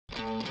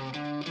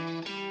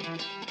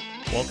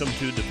Welcome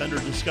to Defender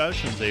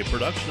Discussions, a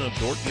production of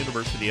Dordt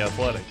University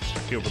Athletics.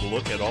 Here with a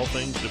look at all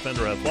things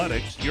Defender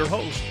Athletics, your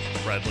host,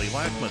 Bradley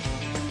Lackman.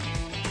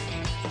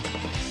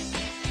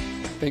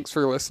 Thanks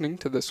for listening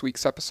to this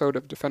week's episode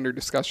of Defender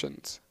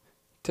Discussions.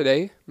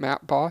 Today,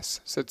 Matt Boss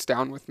sits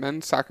down with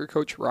men's soccer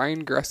coach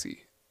Ryan Gressy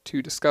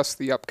to discuss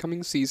the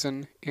upcoming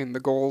season and the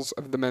goals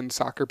of the men's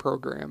soccer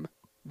program.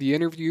 The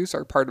interviews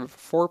are part of a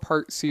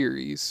four-part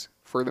series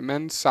for the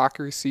men's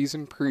soccer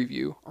season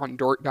preview on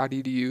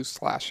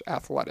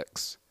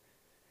dort.edu/athletics.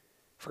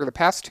 For the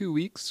past 2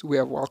 weeks, we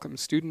have welcomed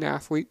student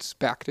athletes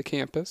back to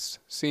campus,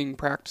 seeing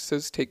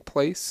practices take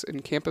place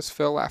and campus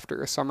fill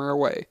after a summer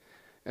away,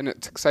 and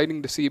it's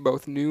exciting to see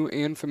both new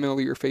and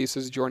familiar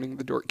faces joining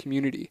the Dordt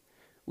community.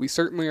 We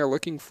certainly are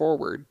looking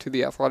forward to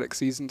the athletic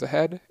seasons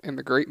ahead and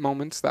the great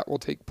moments that will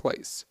take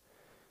place.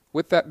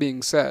 With that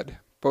being said,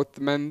 both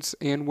the men's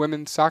and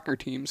women's soccer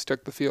teams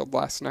took the field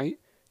last night,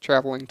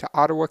 traveling to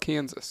Ottawa,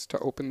 Kansas to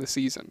open the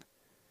season.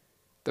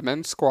 The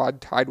men's squad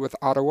tied with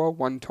Ottawa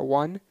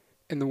 1-1,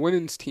 and the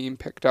women's team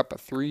picked up a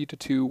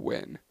 3-2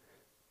 win.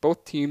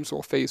 Both teams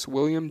will face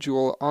William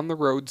Jewell on the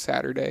road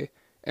Saturday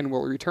and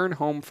will return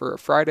home for a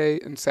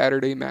Friday and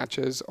Saturday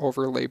matches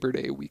over Labor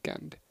Day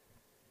weekend.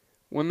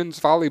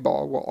 Women's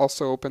volleyball will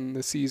also open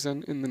the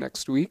season in the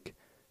next week,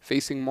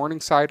 facing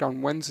Morningside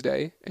on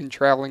Wednesday and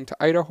traveling to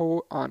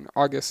Idaho on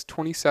August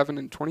 27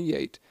 and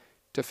 28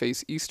 to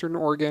face Eastern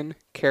Oregon,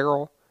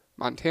 Carroll,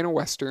 Montana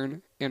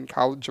Western, and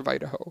College of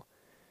Idaho.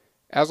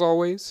 As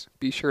always,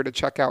 be sure to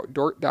check out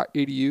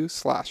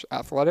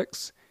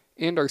dort.edu/athletics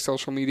and our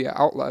social media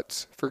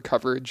outlets for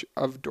coverage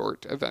of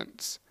Dordt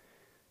events.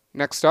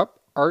 Next up,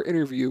 our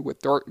interview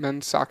with Dordt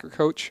men's soccer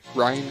coach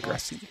Ryan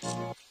Gressy.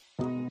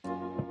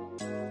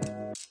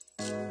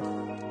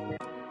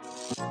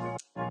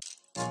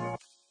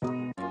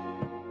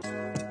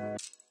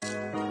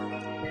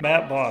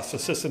 Matt Boss,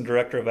 Assistant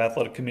Director of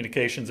Athletic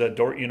Communications at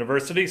Dordt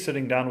University,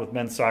 sitting down with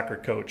men's soccer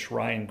coach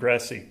Ryan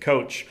Gressy.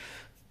 Coach,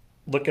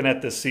 looking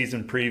at this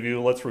season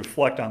preview, let's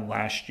reflect on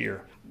last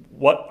year.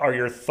 What are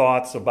your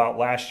thoughts about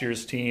last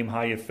year's team,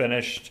 how you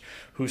finished,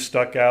 who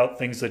stuck out,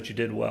 things that you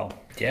did well?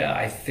 Yeah,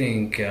 I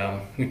think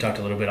we talked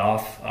a little bit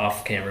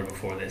off camera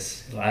before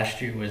this.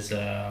 Last year was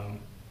what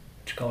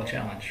you call a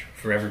challenge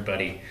for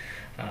everybody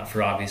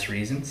for obvious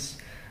reasons.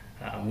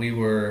 We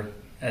were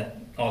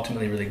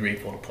ultimately really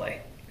grateful to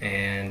play.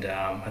 And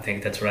I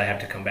think that's what I have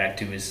to come back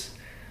to is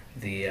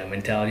the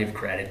mentality of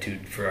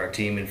gratitude for our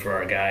team and for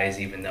our guys,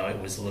 even though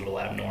it was a little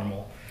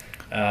abnormal.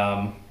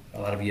 A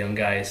lot of young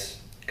guys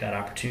got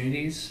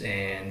opportunities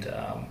and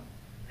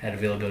had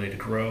availability to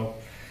grow.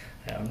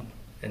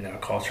 And our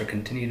culture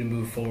continued to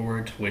move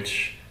forward,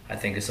 which I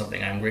think is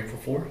something I'm grateful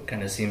for.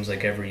 Kind of seems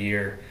like every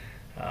year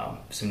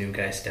some new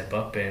guys step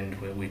up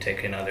and we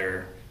take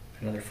another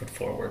foot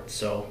forward.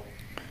 So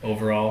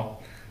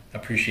overall,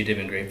 appreciative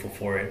and grateful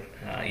for it,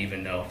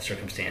 even though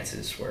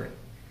circumstances were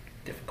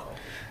difficult.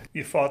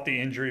 You fought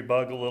the injury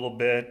bug a little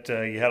bit.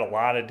 You had a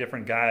lot of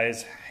different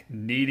guys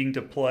needing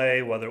to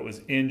play, whether it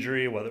was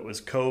injury, whether it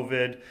was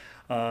COVID.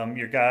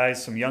 Your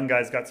guys, some young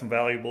guys, got some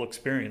valuable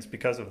experience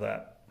because of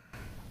that.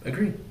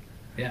 Agreed.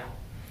 Yeah.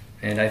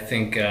 And I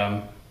think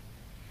that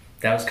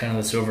was kind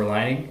of the silver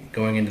lining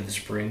going into the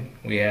spring.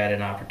 We had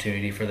an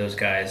opportunity for those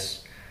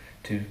guys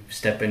to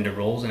step into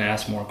roles and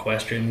ask more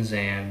questions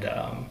and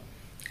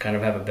kind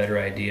of have a better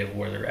idea of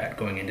where they're at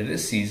going into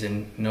this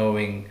season,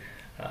 knowing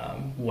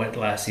what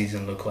last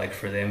season looked like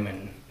for them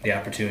and the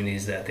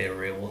opportunities that they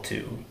were able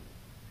to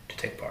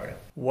take part in.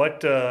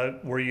 What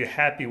were you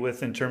happy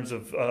with in terms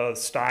of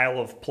style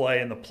of play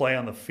and the play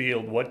on the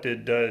field? What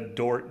did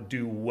Dordt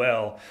do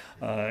well,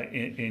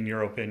 in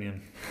your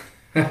opinion?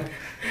 With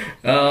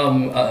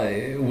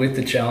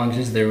the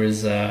challenges, there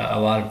was a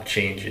lot of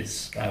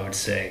changes, I would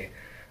say.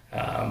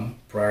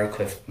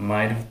 Briarcliff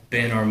might have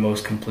been our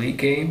most complete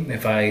game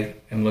if I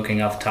am looking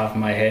off the top of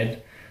my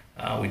head.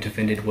 We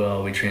defended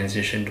well, we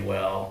transitioned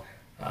well,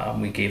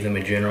 we gave them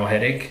a general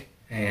headache,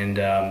 and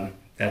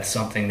that's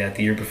something that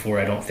the year before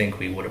I don't think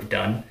we would have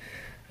done.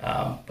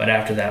 But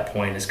after that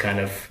point is kind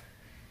of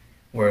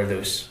where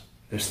those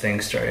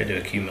things started to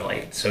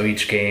accumulate. So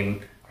each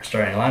game, our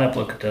starting lineup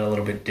looked a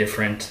little bit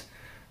different.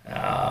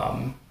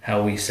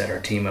 How we set our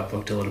team up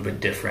looked a little bit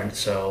different.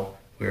 So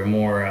we were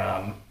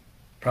more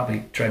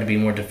probably try to be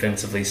more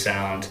defensively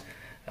sound,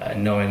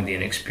 knowing the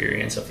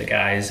inexperience of the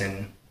guys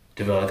and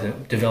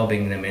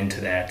developing them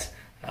into that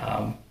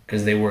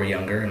because they were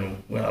younger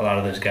and a lot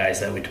of those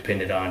guys that we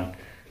depended on,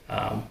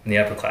 the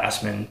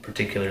upperclassmen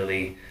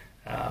particularly,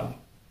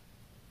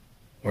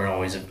 weren't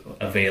always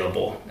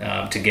available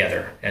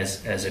together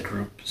as a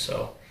group.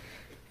 So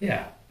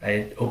yeah,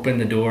 I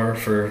opened the door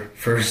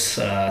for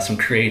some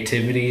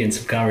creativity and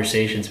some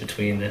conversations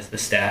between the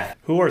staff.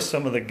 Who are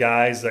some of the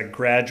guys that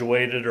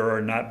graduated or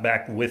are not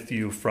back with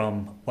you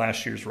from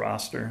last year's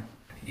roster?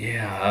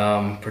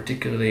 Yeah,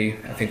 particularly,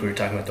 I think we were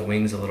talking about the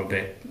wings a little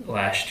bit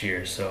last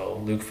year.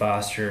 So Luke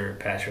Foster,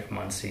 Patrick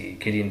Muncy,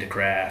 Gideon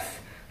DeGraff,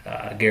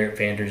 Garrett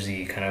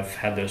Vanderzee kind of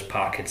had those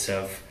pockets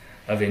of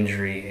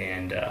injury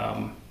and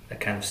that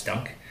kind of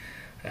stunk.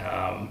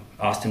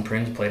 Austin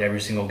Prince played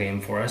every single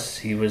game for us.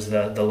 He was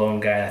the lone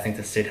guy, I think,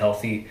 that stayed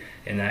healthy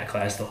in that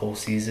class the whole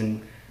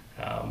season.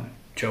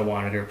 Joe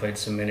Waniger played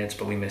some minutes,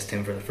 but we missed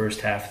him for the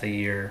first half of the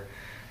year.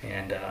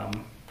 And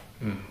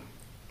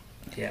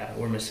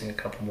we're missing a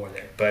couple more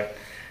there. But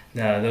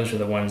those are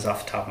the ones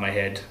off the top of my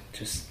head,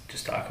 just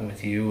talking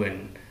with you,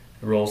 and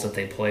the roles that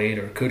they played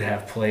or could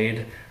have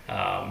played,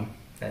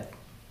 that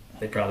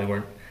they probably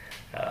weren't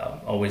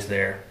always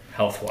there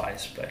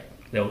health-wise, but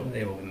they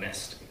will be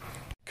missed.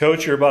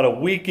 Coach, you're about a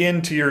week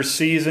into your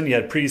season. You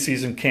had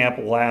preseason camp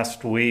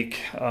last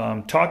week.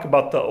 Talk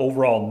about the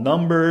overall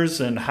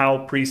numbers and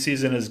how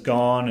preseason has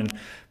gone, and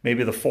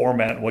maybe the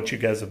format and what you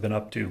guys have been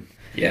up to.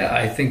 Yeah,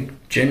 I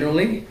think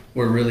generally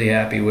we're really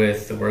happy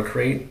with the work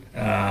rate.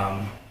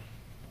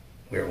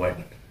 We're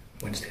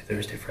Wednesday,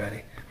 Thursday,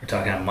 Friday. We're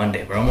talking on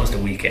Monday. We're almost a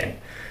weekend.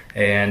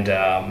 And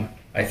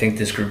I think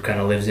this group kind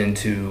of lives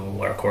into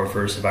our core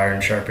verse of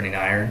iron sharpening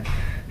iron.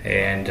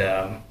 And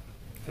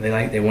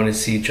they want to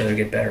see each other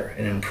get better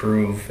and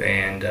improve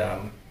and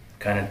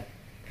kind of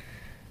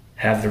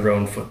have their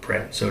own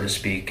footprint, so to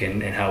speak,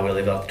 and how we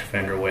live out the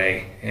Defender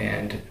way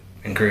and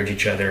encourage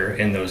each other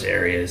in those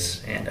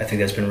areas. And I think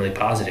that's been really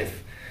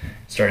positive,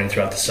 starting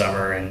throughout the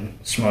summer and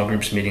small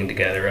groups meeting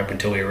together up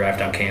until we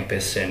arrived on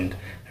campus, and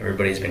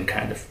everybody's been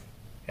kind of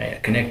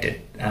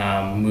connected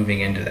moving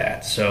into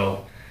that.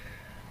 So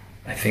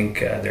I think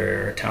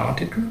they're a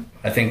talented group.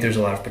 I think there's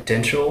a lot of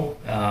potential,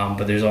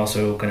 but there's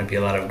also going to be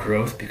a lot of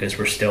growth because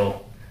we're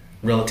still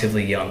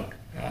relatively young.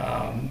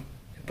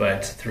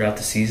 But throughout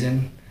the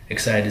season,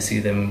 excited to see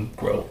them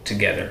grow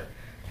together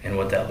and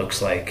what that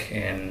looks like,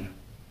 and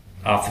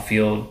off the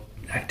field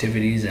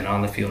activities and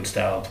on the field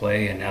style of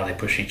play, and how they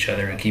push each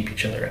other and keep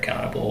each other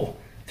accountable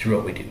through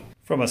what we do.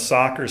 From a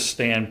soccer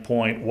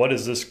standpoint, what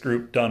has this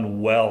group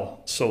done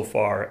well so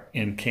far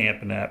in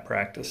camp and at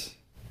practice?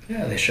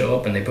 Yeah, they show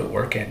up and they put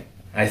work in.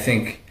 I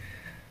think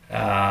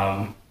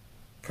from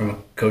a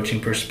coaching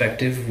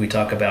perspective, we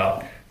talk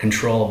about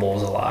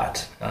controllables a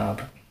lot.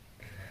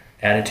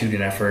 Attitude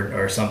and effort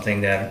are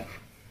something that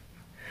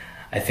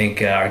I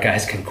think our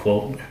guys can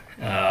quote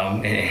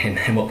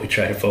and what we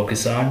try to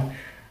focus on.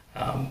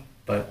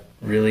 But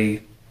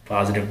really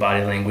positive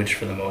body language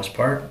for the most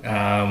part.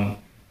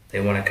 They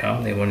want to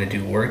come, they want to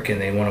do work,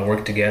 and they want to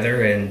work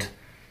together and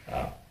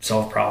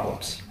solve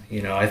problems.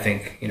 I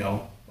think,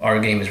 our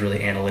game is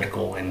really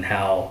analytical in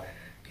how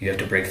you have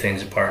to break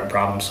things apart and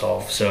problem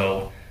solve.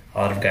 So a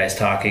lot of guys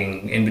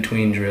talking in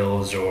between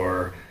drills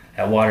or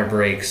at water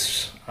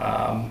breaks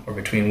or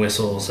between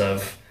whistles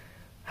of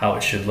how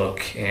it should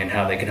look and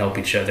how they can help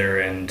each other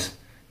and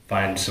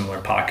find similar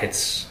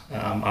pockets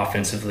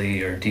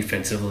offensively or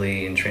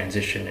defensively in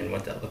transition and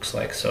what that looks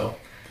like. So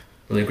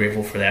really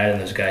grateful for that, and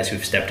those guys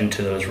who've stepped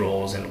into those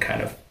roles and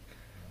kind of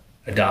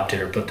adopted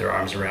or put their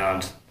arms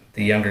around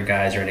the younger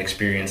guys or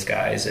inexperienced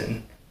guys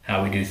and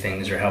how we do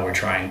things or how we're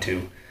trying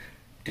to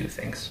do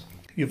things.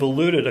 You've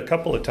alluded a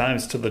couple of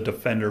times to the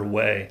Defender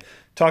way.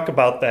 Talk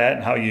about that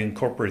and how you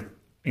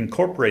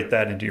incorporate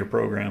that into your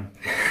program.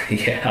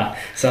 Yeah,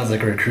 sounds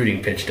like a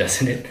recruiting pitch,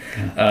 doesn't it?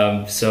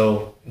 Yeah.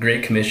 So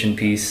great commission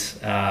piece,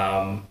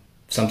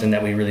 something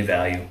that we really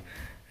value.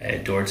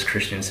 At Dort's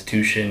Christian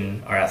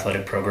Institution, our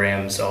athletic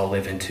programs all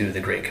live into the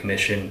Great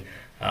Commission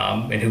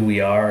and who we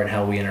are and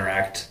how we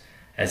interact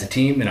as a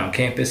team and on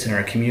campus in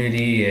our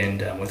community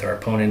and with our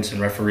opponents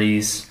and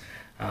referees.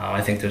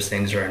 I think those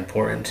things are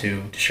important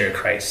to share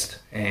Christ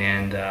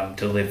and try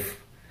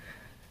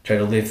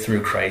to live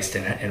through Christ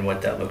and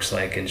what that looks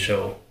like, and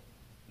show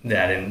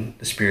that in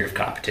the spirit of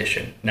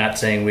competition. Not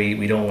saying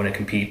we don't want to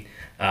compete,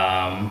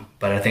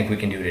 but I think we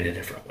can do it in a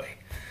different way.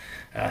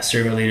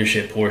 Servant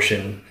leadership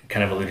portion,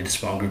 kind of alluded to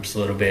small groups a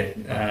little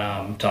bit,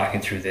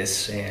 talking through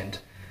this, and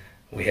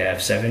we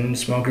have 7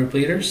 small group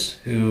leaders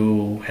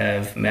who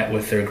have met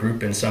with their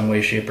group in some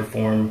way, shape, or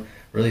form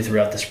really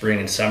throughout the spring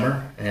and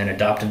summer, and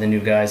adopted the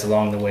new guys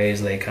along the way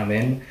as they come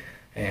in.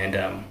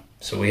 And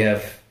so we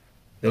have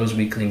those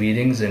weekly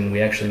meetings, and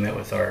we actually met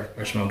with our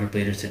small group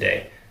leaders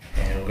today,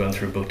 and we're going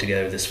through a book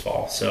together this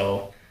fall.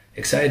 So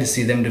excited to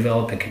see them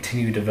develop and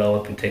continue to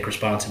develop and take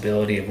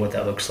responsibility of what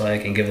that looks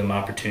like and give them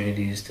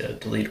opportunities to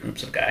lead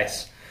groups of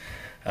guys.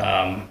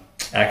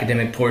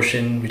 Academic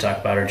portion, we talk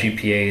about our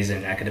GPAs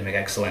and academic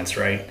excellence,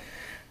 right?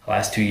 The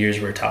last 2 years,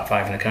 we're top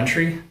 5 in the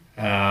country.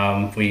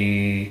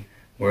 We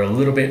were a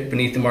little bit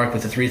beneath the mark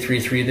with the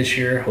 3.33 this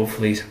year.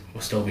 Hopefully,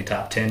 we'll still be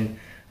top 10.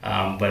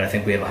 But I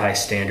think we have a high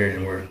standard,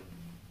 and we're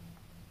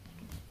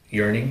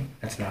yearning,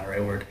 that's not the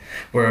right word.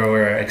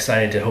 We're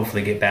excited to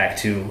hopefully get back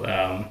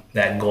to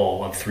that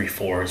goal of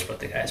 3.4 is what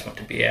the guys want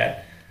to be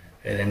at.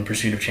 And then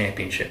pursuit of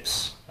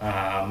championships,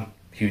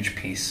 huge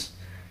piece.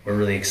 We're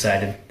really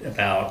excited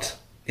about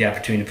the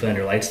opportunity to play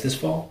under lights this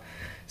fall,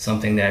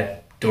 something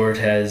that Dort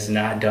has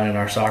not done in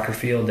our soccer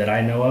field that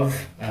I know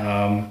of.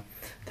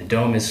 The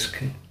dome is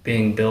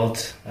being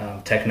built,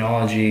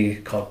 technology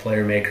called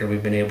Player Maker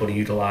we've been able to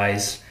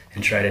utilize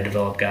and try to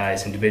develop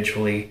guys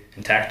individually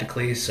and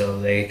tactically so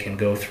they can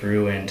go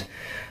through and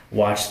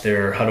watch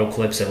their huddle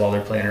clips of all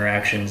their play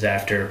interactions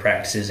after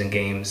practices and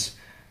games,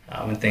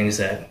 and things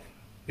that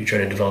we try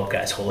to develop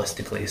guys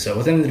holistically. So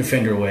within the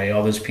Defender Way,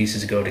 all those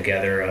pieces go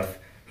together of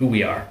who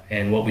we are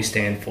and what we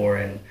stand for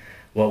and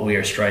what we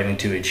are striving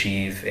to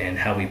achieve, and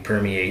how we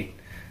permeate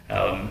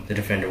the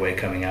Defender Way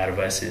coming out of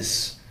us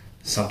is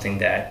something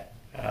that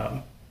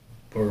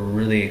we're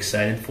really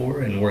excited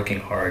for and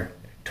working hard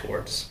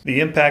towards. The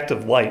impact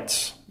of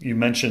lights, you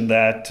mentioned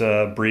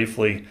that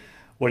briefly.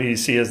 What do you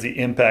see as the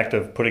impact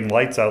of putting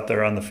lights out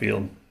there on the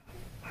field?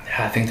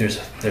 I think there's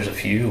a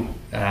few.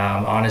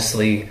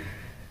 Honestly,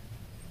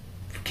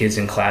 kids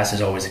in class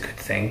is always a good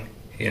thing.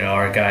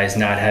 Our guys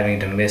not having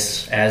to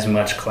miss as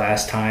much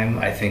class time,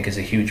 I think, is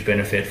a huge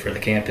benefit for the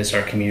campus,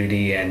 our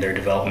community, and their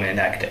development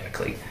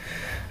academically.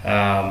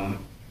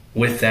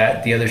 With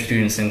that, the other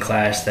students in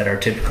class that are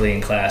typically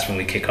in class when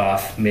we kick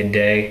off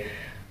midday,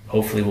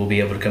 hopefully we'll be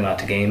able to come out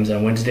to games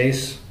on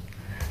Wednesdays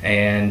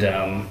and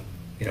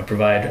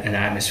provide an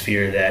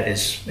atmosphere that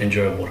is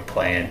enjoyable to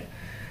play in.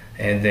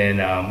 And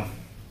then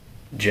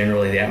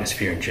generally the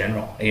atmosphere in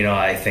general.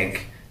 I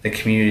think the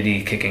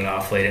community kicking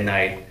off late at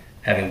night,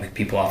 having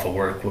people off of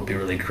work would be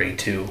really great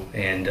too.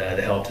 And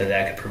the help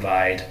that could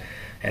provide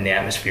and the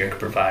atmosphere it could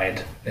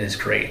provide is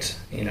great.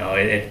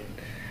 It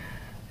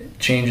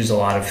changes a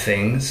lot of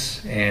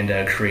things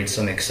and creates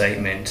some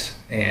excitement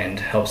and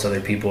helps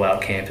other people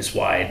out campus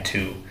wide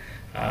to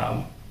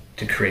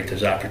create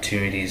those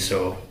opportunities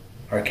so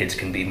our kids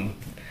can be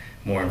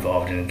more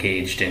involved and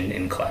engaged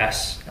in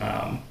class.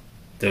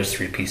 Those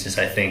three pieces,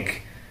 I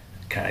think,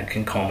 kind of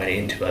can culminate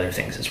into other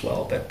things as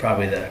well, but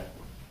probably the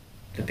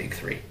big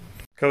three.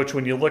 Coach,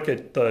 when you look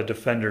at the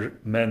Defender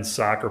men's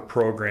soccer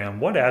program,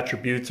 what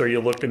attributes are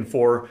you looking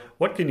for?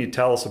 What can you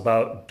tell us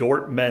about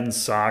Dordt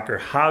men's soccer,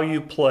 how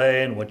you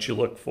play and what you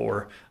look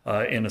for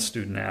in a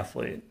student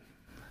athlete?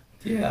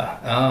 Yeah,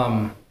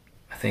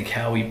 I think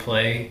how we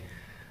play,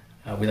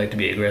 we like to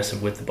be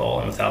aggressive with the ball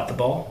and without the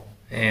ball.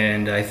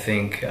 And I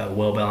think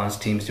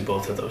well-balanced teams do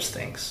both of those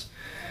things.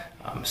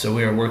 So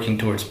we are working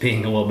towards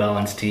being a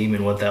well-balanced team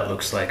and what that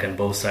looks like on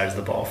both sides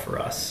of the ball for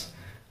us.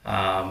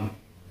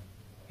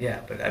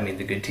 But I mean,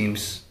 the good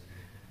teams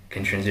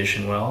can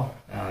transition well,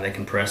 they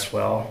can press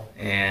well,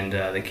 and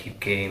they keep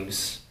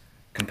games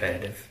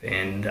competitive.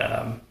 And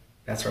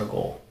that's our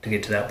goal, to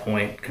get to that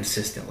point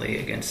consistently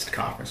against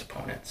conference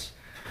opponents.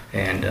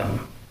 And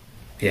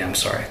I'm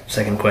sorry,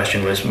 second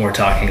question was more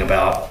talking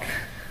about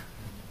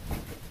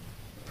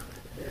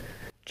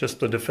just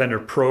the Defender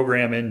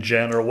program in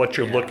general, what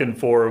you're looking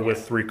for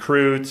with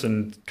recruits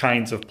and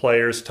kinds of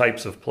players,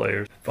 types of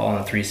players. Fall in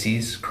the 3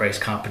 C's, Christ,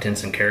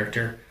 competence, and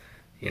character.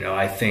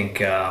 I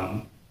think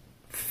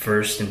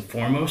first and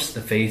foremost,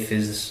 the faith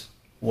is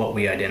what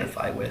we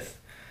identify with.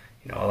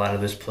 A lot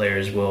of those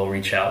players will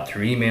reach out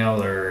through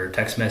email or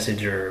text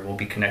message or will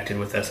be connected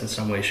with us in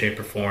some way, shape,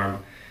 or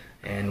form,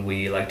 and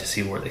we like to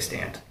see where they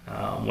stand,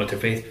 what their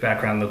faith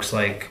background looks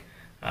like,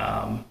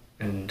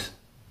 and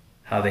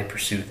how they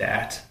pursue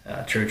that,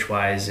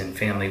 church-wise and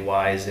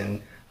family-wise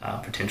and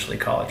potentially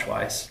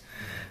college-wise.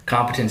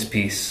 Competence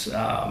piece,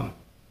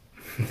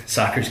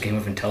 soccer's a game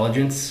of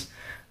intelligence.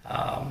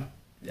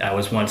 I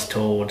was once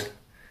told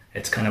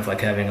it's kind of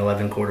like having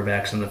 11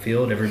 quarterbacks on the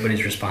field.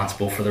 Everybody's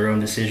responsible for their own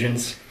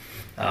decisions,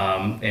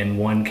 and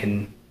one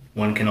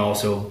can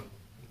also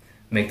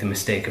make the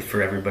mistake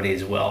for everybody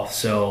as well.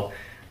 So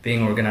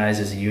being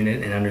organized as a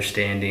unit and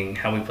understanding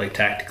how we play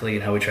tactically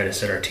and how we try to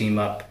set our team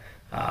up,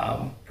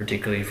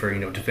 particularly for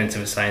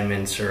defensive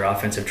assignments or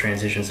offensive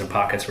transitions and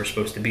pockets we're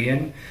supposed to be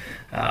in,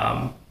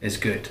 is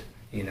good.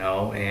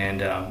 And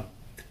the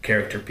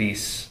character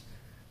piece,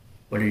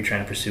 what are you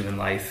trying to pursue in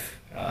life?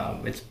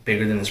 It's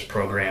bigger than this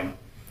program.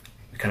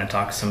 We kind of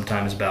talk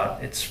sometimes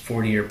about it's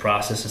 40-year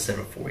process instead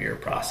of a 4-year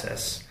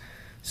process.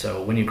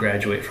 So when you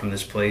graduate from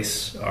this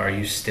place, are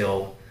you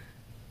still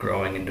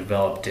growing and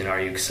developed, and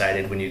are you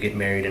excited when you get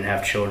married and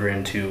have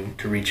children to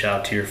reach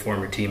out to your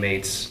former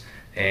teammates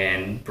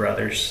and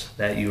brothers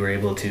that you were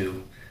able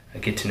to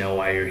get to know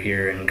while you're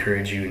here and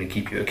encourage you and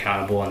keep you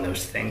accountable on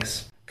those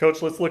things?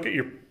 Coach, let's look at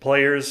your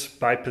players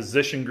by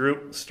position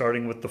group,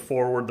 starting with the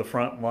forward, the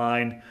front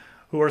line.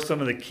 Who are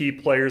some of the key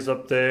players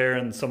up there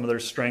and some of their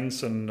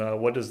strengths, and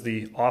what does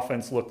the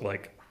offense look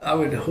like? I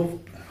would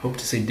hope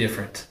to say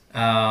different.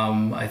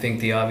 I think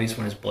the obvious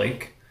one is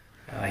Blake.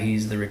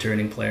 He's the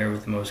returning player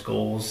with the most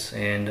goals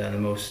and the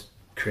most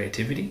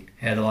creativity.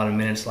 Had a lot of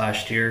minutes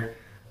last year.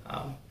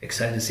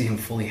 Excited to see him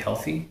fully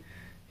healthy.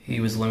 He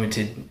was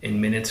limited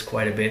in minutes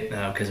quite a bit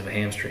because of a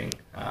hamstring.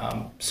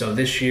 So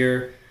this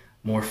year,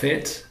 more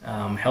fit,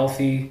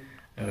 healthy.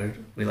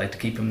 We like to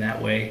keep him that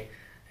way.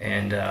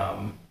 And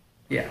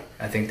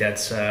I think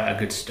that's a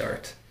good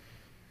start.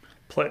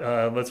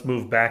 Let's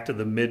move back to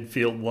the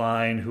midfield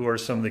line. Who are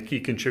some of the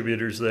key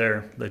contributors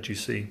there that you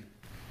see?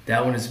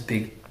 That one is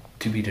big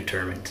to be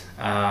determined.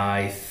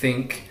 I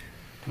think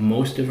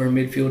most of our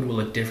midfield will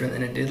look different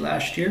than it did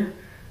last year.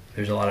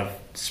 There's a lot of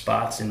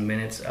spots and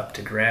minutes up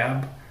to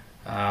grab.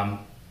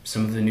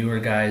 Some of the newer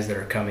guys that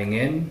are coming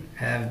in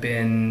have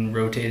been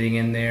rotating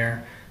in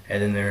there,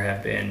 and then there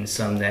have been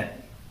some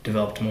that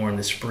developed more in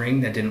the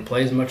spring that didn't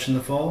play as much in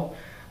the fall.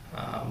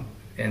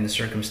 And the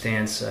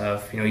circumstance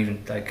of,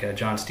 even like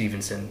John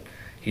Stevenson,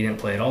 He didn't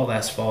play at all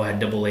last fall, had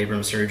double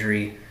labrum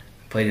surgery,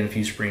 played in a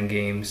few spring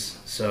games.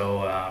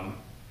 So,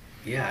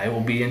 it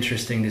will be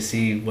interesting to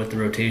see what the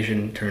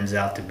rotation turns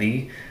out to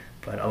be.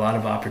 But a lot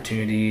of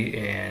opportunity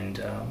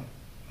and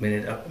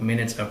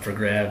minutes up for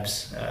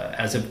grabs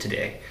as of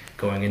today,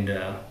 going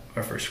into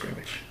our first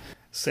scrimmage.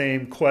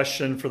 Same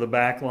question for the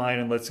back line,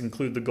 and let's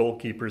include the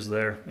goalkeepers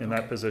there in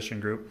that position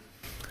group.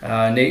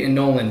 Nate and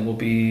Nolan will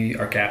be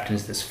our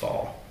captains this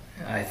fall.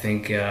 I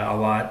think a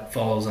lot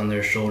falls on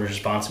their shoulders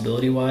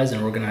responsibility-wise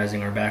in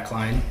organizing our back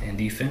line and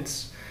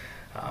defense.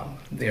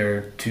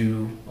 They're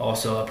two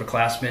also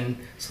upperclassmen,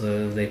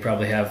 so they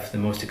probably have the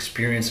most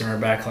experience in our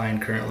back line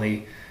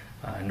currently.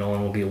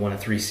 Nolan will be one of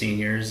 3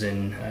 seniors,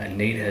 and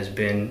Nate has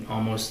been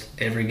almost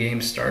every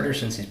game starter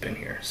since he's been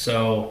here.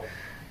 So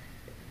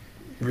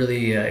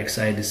really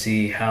excited to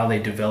see how they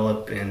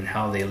develop and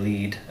how they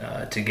lead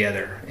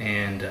together.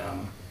 And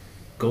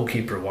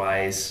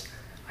goalkeeper-wise,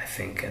 I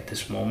think at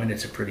this moment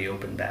it's a pretty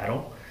open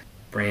battle.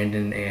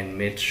 Brandon and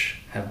Mitch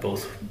have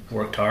both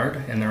worked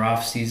hard in their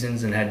off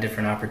seasons and had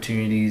different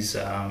opportunities,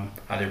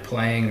 either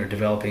playing or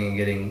developing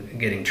and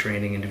getting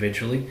training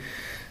individually.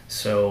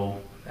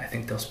 So I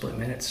think they'll split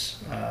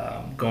minutes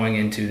going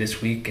into this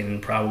week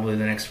and probably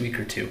the next week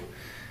or two.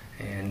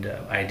 And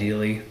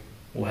ideally,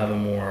 we'll have a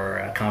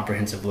more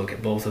comprehensive look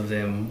at both of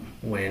them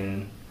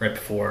right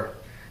before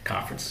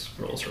conference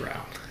rolls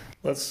around.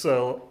 Let's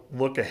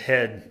look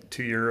ahead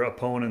to your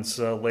opponents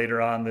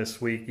later on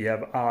this week. You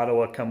have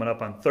Ottawa coming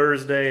up on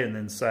Thursday, and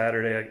then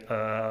Saturday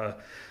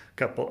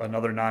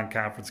another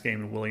non-conference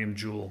game in William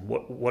Jewell.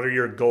 What are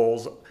your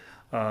goals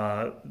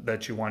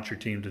that you want your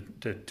team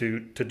to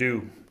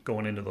do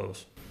going into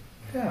those?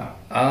 Yeah,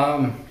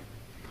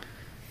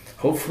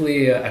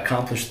 hopefully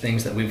accomplish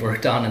things that we've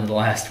worked on in the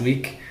last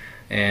week,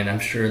 and I'm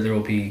sure there will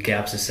be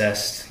gaps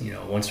assessed.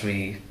 Once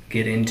we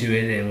get into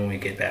it and when we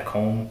get back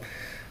home.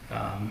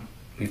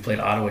 We've played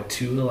Ottawa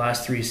 2 the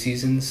last 3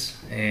 seasons,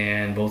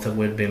 and both have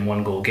been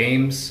 1-goal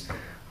games.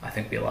 I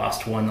think we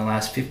lost one the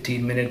last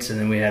 15 minutes, and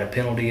then we had a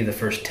penalty the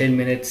first 10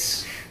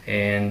 minutes,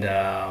 and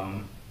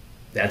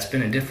that's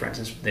been a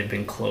difference. They've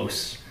been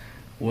close.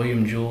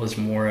 William Jewell is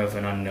more of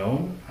an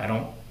unknown. I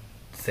don't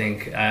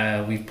think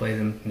we've played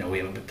them. No, we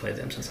haven't played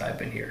them since I've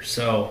been here.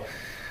 So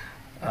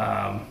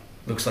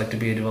looks like to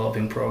be a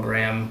developing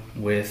program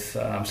with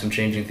some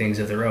changing things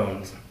of their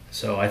own.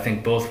 So I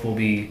think both will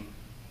be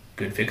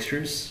good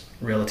fixtures,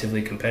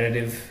 relatively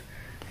competitive,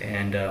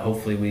 and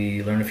hopefully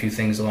we learn a few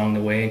things along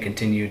the way and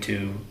continue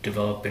to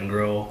develop and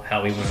grow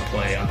how we want to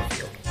play on the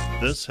field.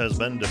 This has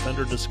been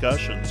Defender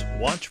Discussions.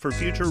 Watch for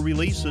future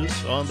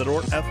releases on the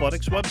Dordt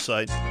Athletics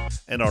website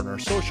and on our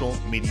social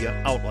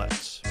media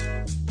outlets.